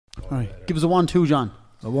All right, give us a 1-2, John.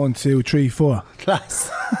 A 1, 2, 3, 4. Class.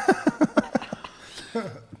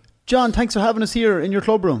 John, thanks for having us here in your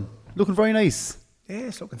club room. Looking very nice. Yeah,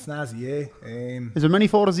 it's looking snazzy, yeah. Is there many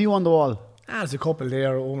photos of you on the wall? There's a couple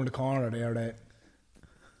there over in the corner there, the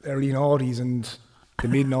early noughties and the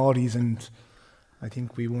mid noughties, and I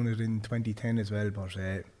think we won it in 2010 as well. But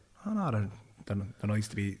they're nice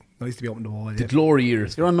to be up on the wall. The glory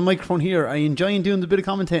years. You're on the microphone here. Are you enjoying doing the bit of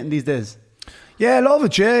commentating these days? Yeah, I love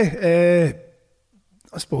it. Yeah,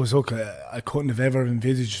 I suppose. Look, I couldn't have ever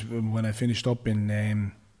envisaged when I finished up in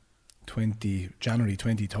January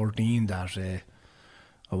 2013 that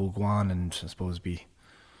I would go on and I suppose be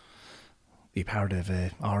part of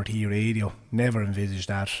RT radio. Never envisaged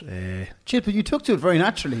that. Chip, but you took to it very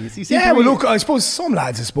naturally. Yeah, well, look, I suppose some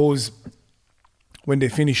lads, when they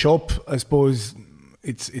finish up, I suppose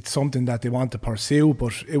it's something that they want to pursue,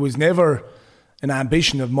 but it was never an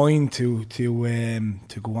ambition of mine to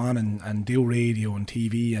go on and do radio and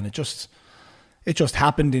TV, and it just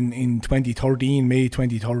happened in 2013, May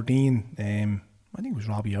 2013. I think it was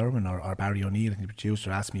Robbie Irwin or Barry O'Neill, I think the producer,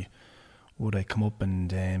 asked me would I come up and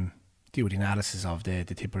do the analysis of the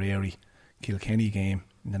Tipperary Kilkenny game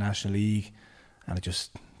in the National League, and it just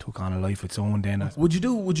took on a life of its own then. Would you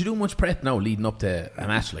do much prep now leading up to a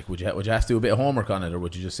match? Like, would you have to do a bit of homework on it, or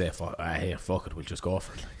would you just say, fuck it, we'll just go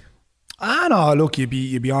for it? No, look, you'd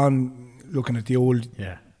be on looking at the old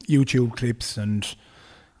YouTube clips, and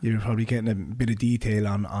you're probably getting a bit of detail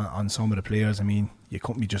on some of the players. I mean, you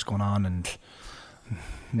couldn't be just going on and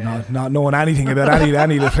not knowing anything about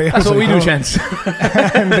any of the players. That's what we do, chance.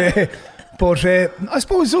 But I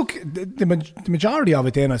suppose, look, the majority of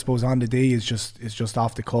it then, I suppose, on the day is just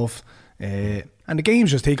off the cuff, and the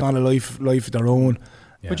games just take on a life of their own.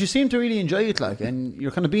 Yeah. But you seem to really enjoy it, like, and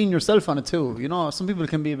you're kind of being yourself on it too. You know, some people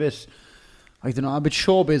can be a bit, I don't know, a bit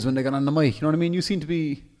showbiz when they get on the mic. You know what I mean? You seem to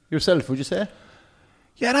be yourself, would you say?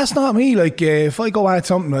 Yeah, that's not me. Like, if I go at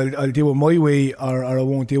something, I'll do it my way, or I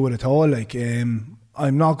won't do it at all. Like, I'm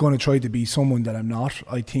not going to try to be someone that I'm not.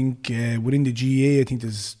 I think within the GA, I think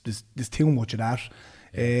there's too much of that.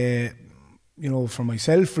 You know, for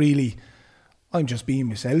myself, really, I'm just being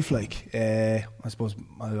myself. Like, I suppose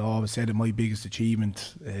I always said that my biggest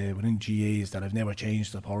achievement within GA is that I've never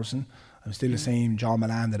changed as a person. I'm still the same John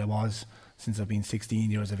Mullane that I was since I've been 16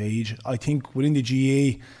 years of age. I think within the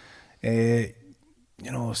GA,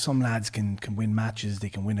 you know, some lads can win matches, they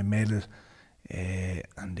can win a medal,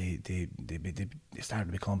 and they start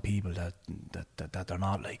to become people that they're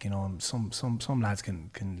not. Like, you know, some lads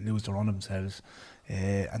can lose the run of themselves,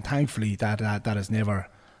 and thankfully that has never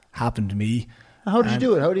happened to me. How did you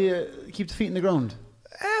do it? How do you keep the feet in the ground?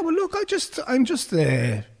 Well, look, I'm just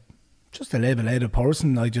a level-headed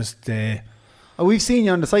person. We've seen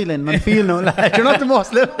you on the sideline, man. Feel no, lad. You're not the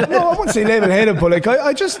most level-headed. No, I wouldn't say level-headed, but like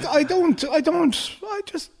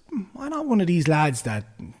I'm not one of these lads that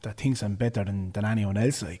thinks I'm better than anyone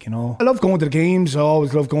else. Like, you know, I love going to the games. I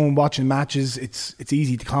always love going watching matches. It's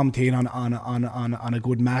easy to commentate on a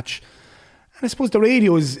good match. And I suppose the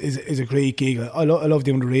radio is a great gig. I love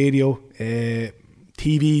doing the radio.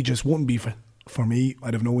 TV just wouldn't be for me.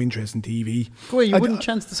 I'd have no interest in TV. Go away, you wouldn't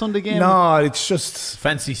chance the Sunday game? No, it's just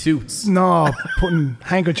fancy suits. No, putting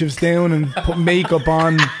handkerchiefs down and putting makeup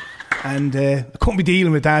on, and I couldn't be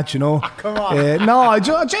dealing with that, you know. Come on. No,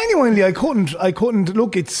 genuinely, I couldn't.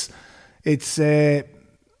 Look, it's even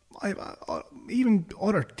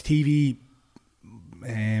other TV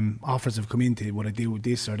offers have come into would I do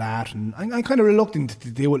this or that, and I'm kind of reluctant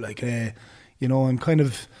to do it. Like, you know, I'm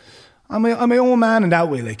my own man in that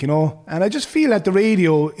way, like, you know. And I just feel at the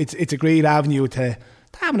radio, it's a great avenue to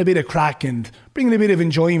having a bit of crack and bringing a bit of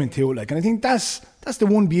enjoyment to it, like. And I think that's the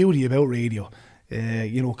one beauty about radio,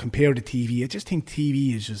 you know, compared to TV. I just think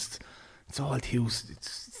TV is it's all too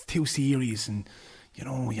serious, and you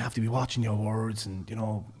know, you have to be watching your words, and you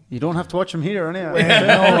know. You don't have to watch them here, anyway.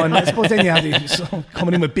 No, and I suppose then you have to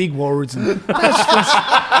coming in with big words, and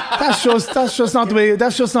that's just not the way.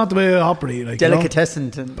 That's just not the way I operate. Like,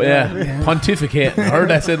 delicatessen, you know? But pontificate. I heard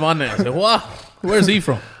that said one day. I said, "What? Where's he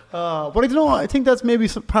from?" But I don't know. I think that's maybe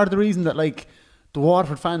part of the reason that, like, the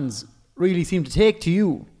Waterford fans really seem to take to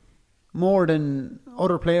you more than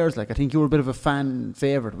other players. Like, I think you were a bit of a fan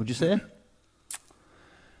favourite. Would you say?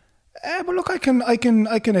 But look, I can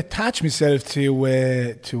attach myself to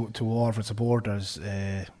Waterford supporters.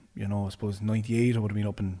 You know, I suppose '98 I would have been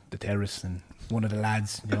up in the terrace, and one of the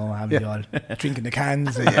lads, you know, having all drinking the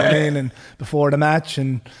cans and before the match,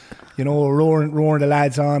 and you know, roaring the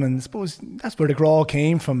lads on, and I suppose that's where the growl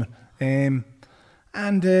came from. You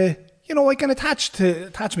know, I can attach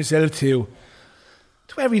myself to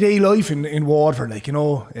everyday life in Waterford, like, you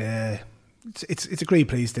know. it's a great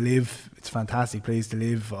place to live. It's a fantastic place to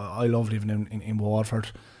live. I love living in Waterford.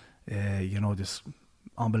 There's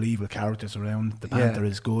unbelievable characters around. The banter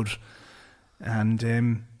is good,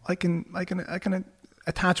 and I can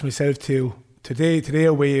attach myself to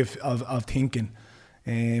their way of thinking.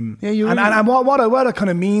 And what it kind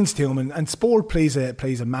of means to them, and sport plays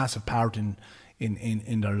a massive part in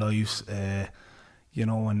their lives. And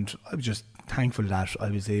I was just thankful that I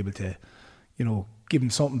was able to, give them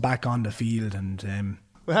something back on the field. And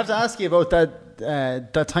we'll have to ask you about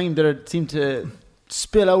that time that it seemed to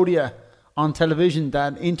spill out of you on television,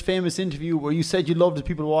 that famous interview where you said you loved the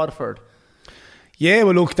people of Waterford. Yeah,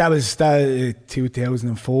 well, look, that was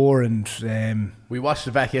 2004, and we watched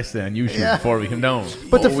it back yesterday on YouTube before we came down.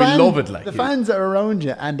 But we love it, like the fans are around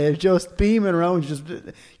you, and they're just beaming around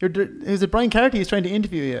you. Is it Brian Carty who's trying to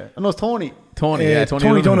interview you? I know it's Tony.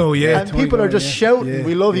 Tony Dono, yeah. And Tony people are just shouting,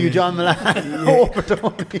 "We love you, John Mullane." Over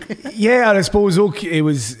Tony. Yeah, and I suppose, look, it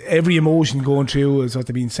was every emotion going through as what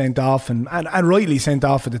they've been sent off, and rightly sent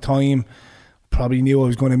off at the time. Probably knew I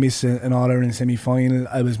was going to miss an All-Ireland semi-final.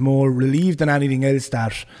 I was more relieved than anything else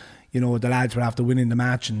that, the lads were after winning the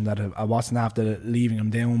match and that I wasn't after leaving them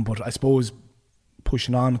down. But I suppose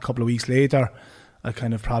pushing on a couple of weeks later, I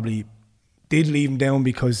kind of probably did leave them down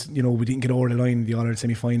because, we didn't get over the line in the All-Ireland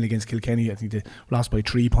semi-final against Kilkenny. I think they lost by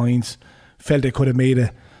 3 points. Felt they could have made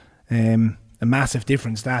a massive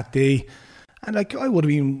difference that day. And I would have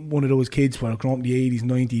been one of those kids who grew up in the 80s,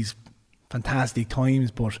 90s, fantastic times,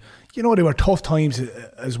 but they were tough times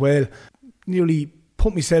as well. Nearly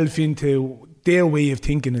put myself into their way of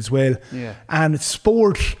thinking as well. Yeah. And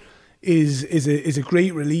sport is a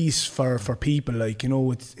great release for people.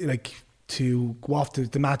 It's like to go off to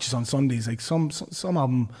the matches on Sundays. Like some of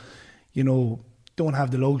them, don't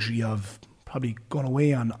have the luxury of probably going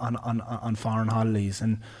away on foreign holidays,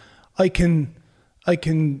 and I can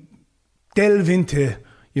delve into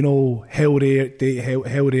how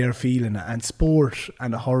they are feeling, and sport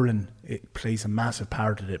and hurling, it plays a massive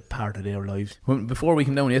part of their lives. Before we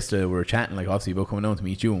came down yesterday, we were chatting obviously about coming down to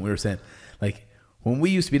meet you, and we were saying when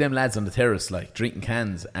we used to be them lads on the terrace drinking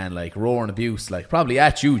cans and roaring abuse, probably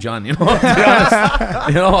at you, John, to be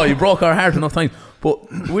honest. You broke our heart enough times.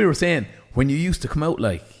 But we were saying when you used to come out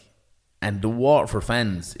and the Waterford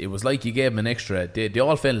fans, it was like you gave them an extra. They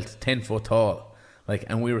all felt 10 foot tall.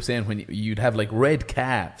 And we were saying when you'd have red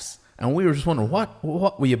calves, and we were just wondering what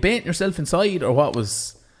were you baiting yourself inside, or what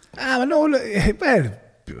was? No, well,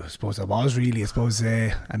 I suppose I was really. I suppose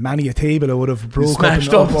and many a table I would have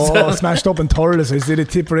smashed up and Thurles. I did a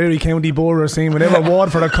Tipperary County Board or saying whenever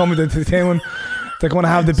Waterford are coming to town, they're going to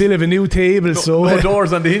have the bill of a new table. No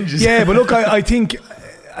doors on the hinges. Yeah, but look, I think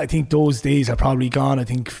those days are probably gone. I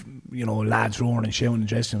think lads roaring and shouting in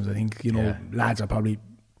dressing rooms. I think lads are probably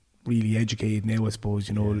really educated now, I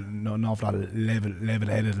suppose, not an awful lot of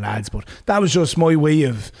level-headed lads, but that was just my way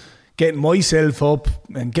of getting myself up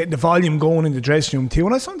and getting the volume going in the dressing room too.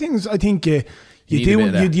 And some things I think you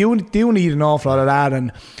do need an awful lot of that.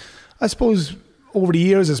 And I suppose over the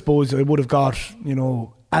years, I would have got,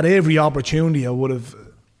 at every opportunity, I would have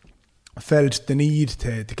felt the need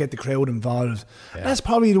to get the crowd involved. Yeah. That's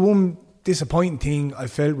probably the one disappointing thing I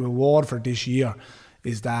felt with Waterford this year,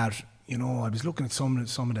 is that I was looking at some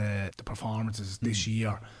of the performances this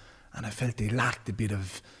year, and I felt they lacked a bit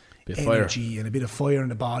of energy and a bit of fire in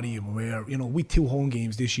the body. And where we 2 home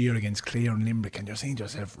games this year against Clare and Limerick, and you're saying to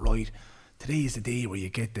yourself, right, today is the day where you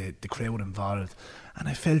get the crowd involved. And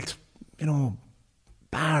I felt,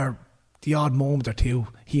 bar the odd moment or two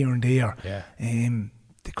here and there,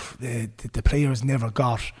 the players never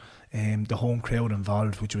got the home crowd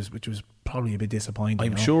involved, which was probably a bit disappointing.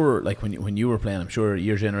 I'm sure, when you were playing, I'm sure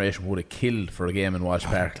your generation would have killed for a game in Walsh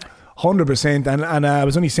Park. 100%. And I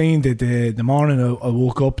was only saying that the morning I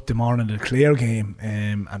woke up, the morning of the Clare game,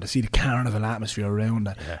 and to see the carnival atmosphere around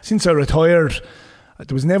that. Yeah. Since I retired,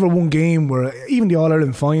 there was never one game where, even the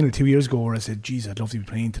All-Ireland final 2 years ago, where I said, geez, I'd love to be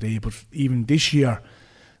playing today. But even this year,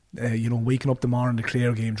 waking up the morning the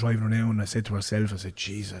Clare game, driving around, I said to myself, I said,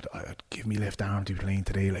 geez, I'd give me left arm to be playing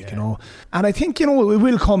today, And I think, it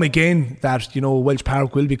will come again that, Welsh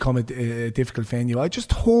Park will become a difficult venue. I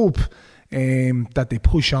just hope that they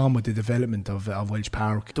push on with the development of Welsh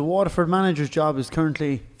Park. The Waterford manager's job is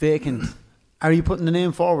currently vacant. Are you putting the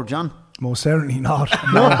name forward, John? Most certainly not.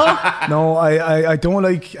 No, I don't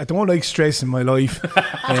like stress in my life.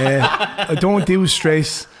 I don't do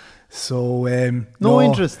stress. So no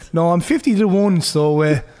interest. No, I'm 50-1. So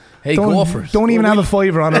hey, go for it. Don't even have a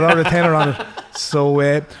fiver on it or a tenner on it. So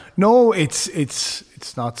no,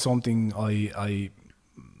 it's not something I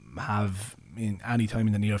have in any time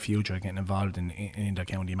in the near future getting involved in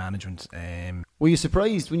inter-county management. Were you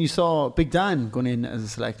surprised when you saw Big Dan going in as a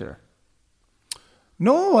selector?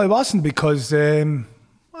 No, I wasn't, because I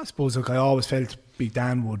suppose I always felt Big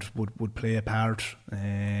Dan would play a part.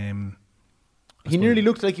 He nearly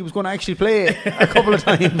looked like he was going to actually play a couple of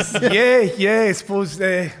times. yeah, I suppose.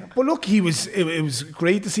 But look, it was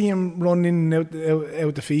great to see him run in and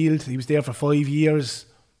out the field. He was there for 5 years,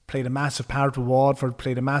 played a massive part with Waterford,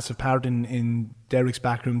 played a massive part in Derek's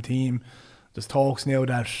backroom team. There's talks now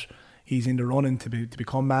that he's in the running to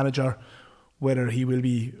become manager. Whether he will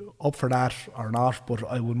be up for that or not, but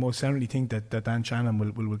I would most certainly think that Dan Shannon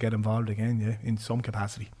will get involved again, yeah, in some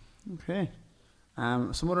capacity. Okay.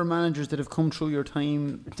 Some other managers that have come through your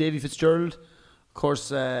time, Davy Fitzgerald, of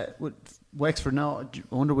course, with Wexford now.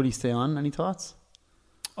 I wonder will he stay on? Any thoughts?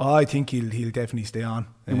 Oh, I think he'll definitely stay on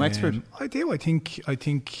in Wexford. I do. I think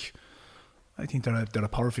they're a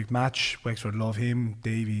perfect match. Wexford love him.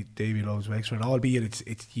 Davy loves Wexford. Albeit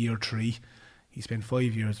it's year 3. He spent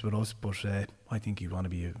 5 years with us, but I think he'd want to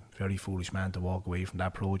be a very foolish man to walk away from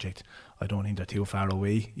that project. I don't think they're too far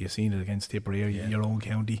away. You've seen it against Tipperary in your own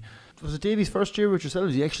county. Was it Davy's first year with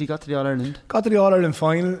yourselves? He actually got to the All-Ireland? Got to the All-Ireland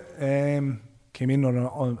final. Came in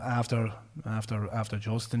after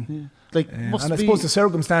Justin. Yeah. And I suppose the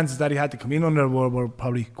circumstances that he had to come in under were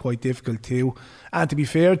probably quite difficult too. And to be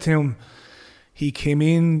fair to him, he came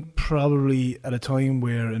in probably at a time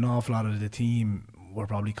where an awful lot of the team were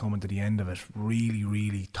probably coming to the end of it. Really,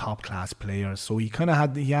 really top class players. So he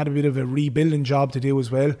had a bit of a rebuilding job to do as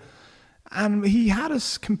well. And he had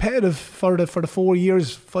us competitive for the 5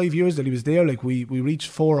 years that he was there. Like we reached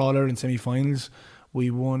 4 All-Ireland semi-finals.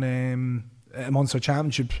 We won a Munster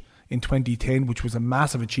Championship in 2010, which was a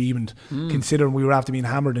massive achievement considering we were after being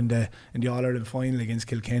hammered in the All-Ireland final against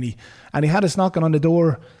Kilkenny. And he had us knocking on the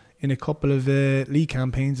door in a couple of league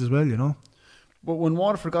campaigns as well, you know. But when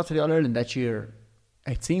Waterford got to the All-Ireland that year,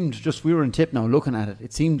 it seemed, just we were in Tip now looking at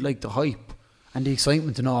it seemed like the hype and the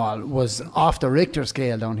excitement and all was off the Richter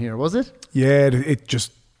scale down here, was it? Yeah, it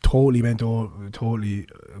just totally went out of control.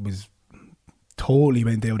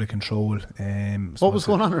 What was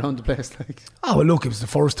going on around the place like? Oh, well, look, it was the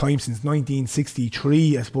first time since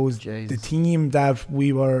 1963, I suppose. The team that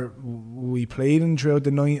we played in throughout the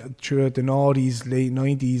noughties, late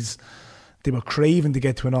 90s, they were craving to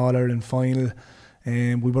get to an All-Ireland final.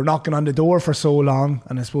 We were knocking on the door for so long,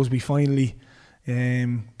 and I suppose we finally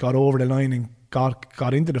got over the line and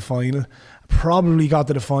got into the final. Probably got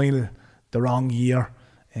to the final the wrong year.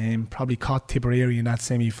 Probably caught Tipperary in that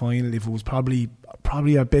semi-final. If it was probably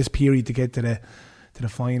our best period to get to the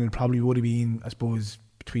final, probably would have been, I suppose,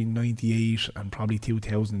 between 98 and probably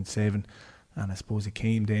 2007. And I suppose it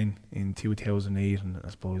came then in 2008, and I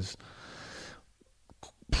suppose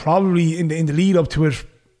probably in the lead up to it,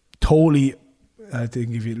 totally. I think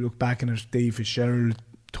if you look back on it, Dave Fitzgerald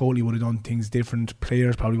totally would have done things different.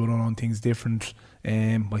 Players probably would have done things different.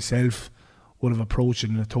 Myself would have approached it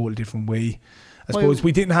in a totally different way. I suppose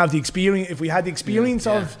we didn't have the experience. If we had the experience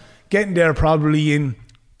of getting there probably in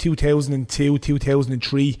 2002,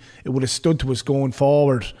 2003, it would have stood to us going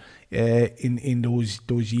forward in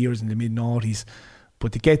those years in the mid-noughties.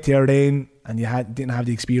 But to get there then, and you didn't have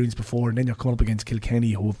the experience before, and then you're coming up against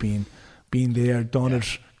Kilkenny, who have been there, done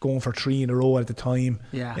it, going for 3 in a row at the time.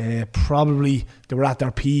 Probably they were at their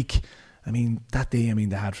peak. I mean, that day,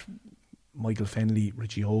 they had Michael Fennelly,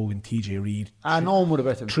 Richie Hogan, TJ Reid. No one would have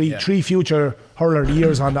bet them. Three future hurler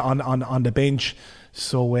years on the bench.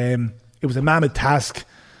 So it was a mammoth task,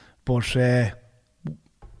 but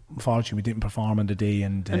unfortunately we didn't perform on the day.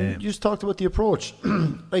 And you just talked about the approach.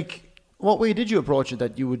 What way did you approach it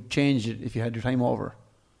that you would change it if you had your time over?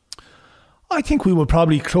 I think we would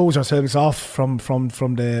probably close ourselves off from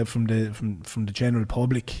the general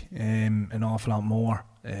public an awful lot more.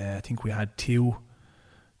 I think we had two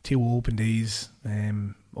open days,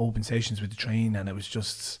 open sessions with the train, and it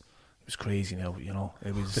was crazy now, you know.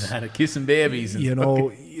 It was banana kissing babies, and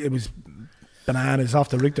it was bananas off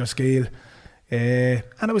the Richter scale, and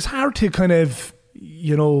it was hard to kind of,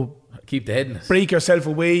 keep the headness, break yourself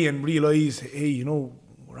away and realise, hey,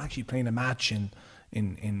 we're actually playing a match in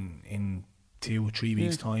 2 or 3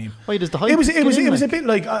 weeks time. Why does the hype? It was a bit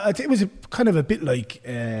like it was kind of a bit like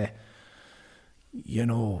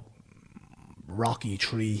Rocky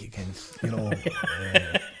 3 against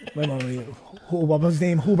what was his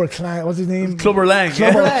name? Hubert Clang. What's his name? Clubber Lang.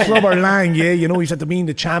 Clubber Lang. Yeah, he was at the being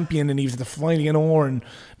the champion, and he was at the final in Or, and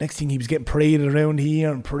next thing he was getting paraded around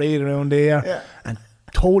here and paraded around there, and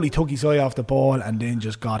totally took his eye off the ball, and then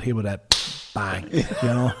just got hit with a bang,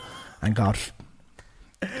 and got.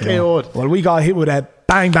 KO'd. Well, we got hit with a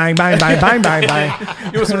bang, bang, bang, bang, bang, bang, bang.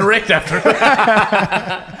 You must have been wrecked after.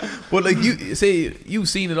 But like you say, you've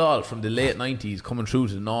seen it all from the late 90s coming through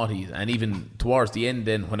to the noughties, and even towards the end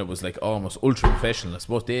then when it was like almost ultra professional. I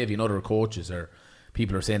suppose Davey and other coaches or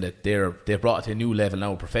people are saying that they've brought it to a new level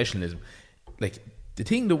now of professionalism. Like the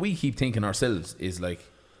thing that we keep thinking ourselves is like,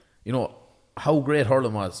 you know, how great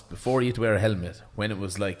hurling was before you had to wear a helmet, when it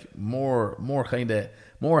was like more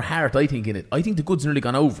heart, I think, in it. I think the good's nearly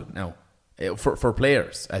gone over it now. For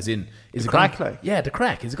players, as in, is the it crack gone, like? Yeah, the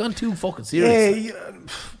crack. Is it gone too fucking serious? Yeah,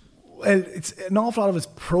 well, it's an awful lot of it's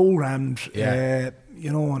programmed. Yeah.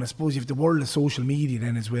 You know, and I suppose you have the world of social media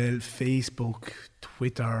then as well, Facebook,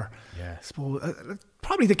 Twitter. Yeah. I suppose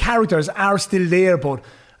probably the characters are still there, but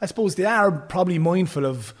I suppose they are probably mindful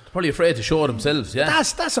of. Probably afraid to show themselves. Yeah,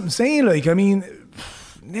 That's what I'm saying. Like, I mean,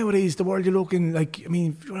 nowadays the world you're looking like. I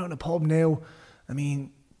mean, if you're out in a pub now, I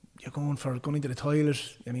mean, you're going into the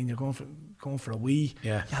toilet. I mean, you're going for a wee.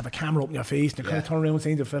 Yeah. You have a camera up in your face, and you kind of turn around and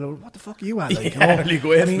say to the fellow, "What the fuck are you at?" Like, Yeah, you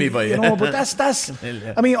go after me by you know. But that's.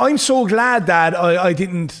 I mean, I'm so glad that I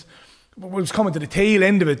didn't. It was coming to the tail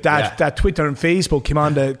end of it that Twitter and Facebook came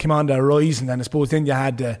on the horizon, and I suppose then you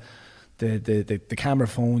had the camera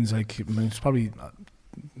phones. Like, I mean, it's probably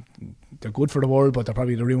they're good for the world, but they're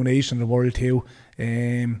probably the ruination of the world too.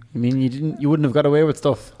 I mean, you wouldn't have got away with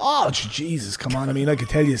stuff. Oh Jesus, come on! I mean, I could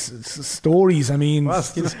tell you stories. I mean,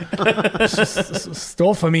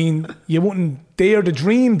 stuff. I mean, you wouldn't dare to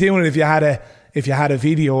dream doing it if you had a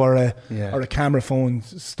video or a camera phone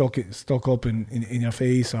stuck up in your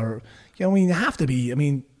face, or you know, I mean, you have to be. I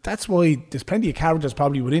mean, that's why there's plenty of characters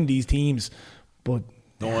probably within these teams, but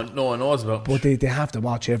no one knows about. But they have to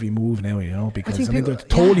watch every move now, you know, because I mean they're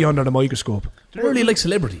totally under the microscope. They're really like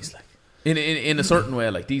celebrities, like in a certain way.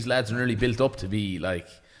 Like these lads are nearly built up to be like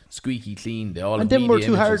squeaky clean. They all and have then we're media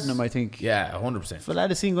too hard images. on them, I think. Yeah, 100%. If a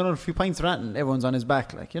lad is seen going out a few pints of ranting, everyone's on his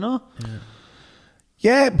back, like, you know.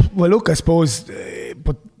 Yeah, well, look, I suppose,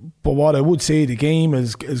 but what I would say, the game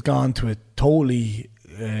has gone to a totally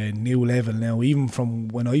new level now. Even from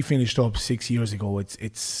when I finished up 6 years ago,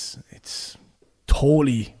 it's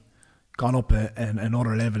totally gone up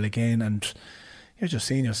another level again, and you're just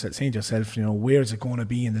saying to yourself, you know, where's it going to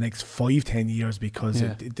be in the next 5-10 years, because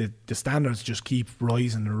the standards just keep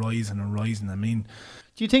rising and rising and rising. I mean,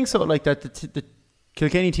 do you think so? Like that, the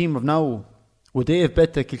Kilkenny team of now, would they have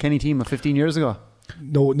bet the Kilkenny team of 15 years ago?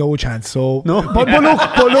 No chance. So no. But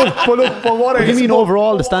what I mean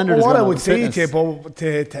overall the standards. What I would say to you, but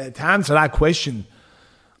to answer that question,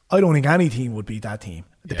 I don't think any team would beat that team.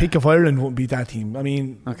 The pick of Ireland wouldn't beat that team. I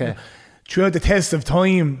mean, throughout the test of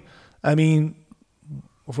time, I mean,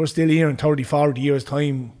 if we're still here in 30-40 years'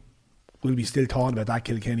 time, we'll be still talking about that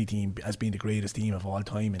Kilkenny team as being the greatest team of all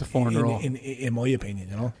time, in my opinion,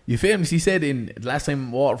 you know. You famously said in the last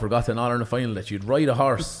time Waterford got to an All-Ireland final that you'd ride a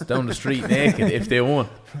horse down the street naked if they won.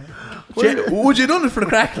 Would you done it for the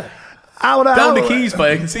crack? Like? Down the keys,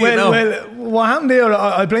 by I can see it now. Well, what happened there?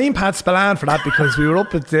 I blame Pat Spillane for that, because we were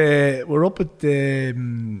up at the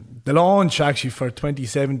launch actually for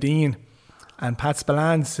 2017, and Pat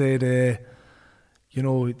Spillane said, you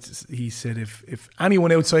know, he said if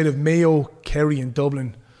anyone outside of Mayo, Kerry, and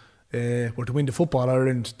Dublin were to win the Football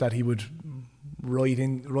Ireland, that he would ride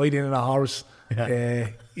in a horse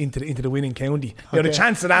into the winning county. You know, the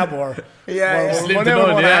chance of that were never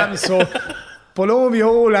going to happen. So. But lo and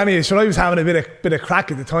behold, anyway, so I was having a bit of crack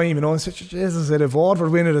at the time, you know. And said, Jesus, I said, if Waterford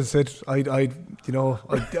win it, I said, I'd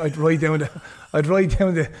ride down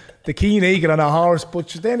the key naked on a horse. But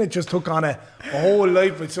then it just took on a whole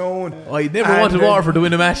life of its own. I never wanted Waterford to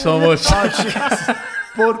win a match so much.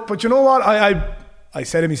 But you know what? I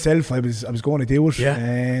said to myself, I was going to do it.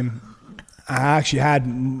 Yeah. I actually had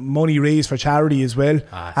money raised for charity as well.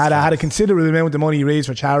 I had a considerable amount of money raised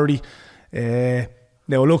for charity. Now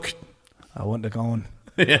look, I wouldn't have gone.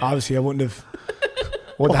 Yeah. Obviously, I wouldn't have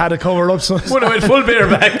had to cover it up. So would have went full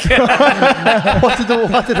bareback.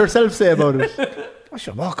 What did herself say about it?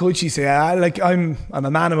 What could she say? I'm a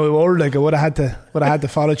man of my word. Like, I would have had to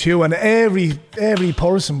follow through, and every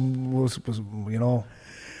person was you know,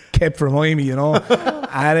 kept reminding me, you know,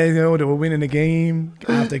 and you know, they were winning the game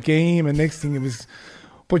after game, and next thing it was.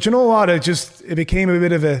 But you know what? It became a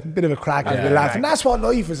bit of a crack and a bit of laugh, and that's what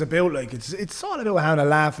life is about. Like, it's all about having a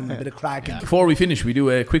laugh and a bit of crack. Yeah. Before we finish, we do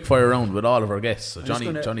a quick fire round with all of our guests. So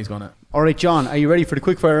Johnny's gonna. All right, John, are you ready for the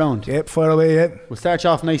quick fire round? Yep, fire away. Yep. We'll start you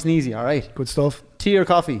off nice and easy. All right. Good stuff. Tea or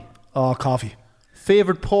coffee? Oh, coffee.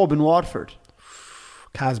 Favorite pub in Waterford?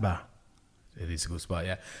 Casbah. It is a good spot.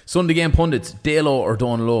 Yeah. Sunday game pundits: Dalo or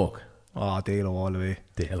Donalogue? Oh, Dalo all the way.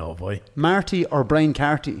 Dalo, boy. Marty or Brian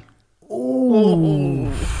Carty?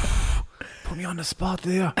 Oh. Put me on the spot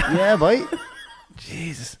there. Yeah, boy.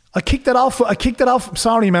 Jesus. I kicked it off.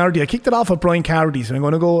 Sorry, Marty. I kicked it off with Brian Carity. So I'm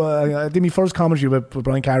going to go. I did my first commentary with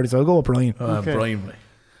Brian Carity. So I'll go with Brian. Okay. Brian.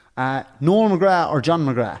 Noel McGrath or John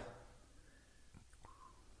McGrath?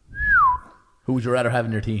 Who would you rather have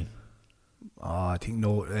in your team? I think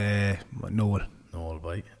Noel. Noel,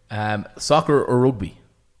 boy. Soccer or rugby?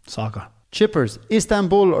 Soccer. Chippers,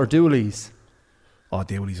 Istanbul or Doolies?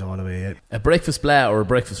 Doolies all the way. Yeah. A breakfast blah or a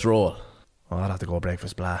breakfast roll? I'd have to go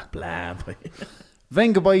breakfast blah. Blah, boy.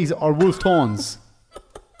 Venga Boys or Wolf Tones?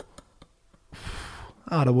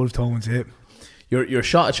 The Wolf Tones, yeah. Your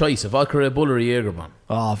shot of choice, a vodka Red Bull or a Jagerbomb?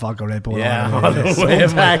 Vodka Red Bull. Yeah,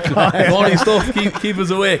 morning stuff, keep us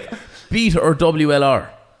awake. Beat or WLR?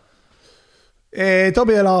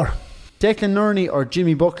 WLR. Declan Nerney or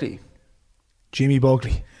Jimmy Buckley? Jimmy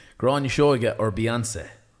Buckley. Grania Shoga or Beyonce?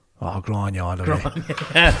 Grania all the way.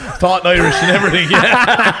 Taught Irish and everything,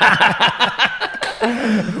 yeah.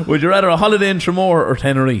 Would you rather a holiday in Tremor or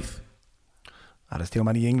Tenerife? There's too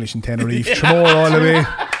many English in Tenerife. Tremor all the way.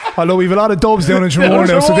 Although we've a lot of dubs down in Tremor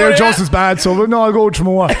now, so they're just as bad. So no, I'll go with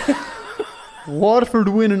Tremor. Waterford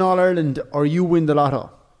win in All Ireland or you win the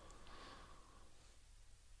lotto?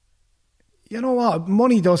 You know what?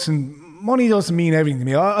 Money doesn't mean everything to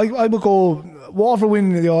me. I would go Waterford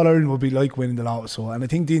winning the All Ireland would be like winning the lotto. So, and I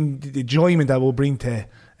think the enjoyment that will bring to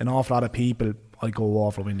an awful lot of people, I'd go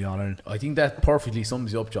Waterford win the All Ireland. I think that perfectly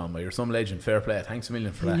sums you up, John. You're some legend. Fair play. Thanks a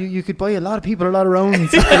million for that. You could buy a lot of people a lot of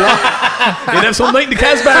rounds. You'd have some night in the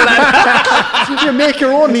Casbah, lad. You make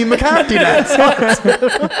your own Liam McCarthy, lads.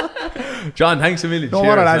 John, thanks a million. No,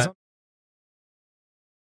 Cheers, lads.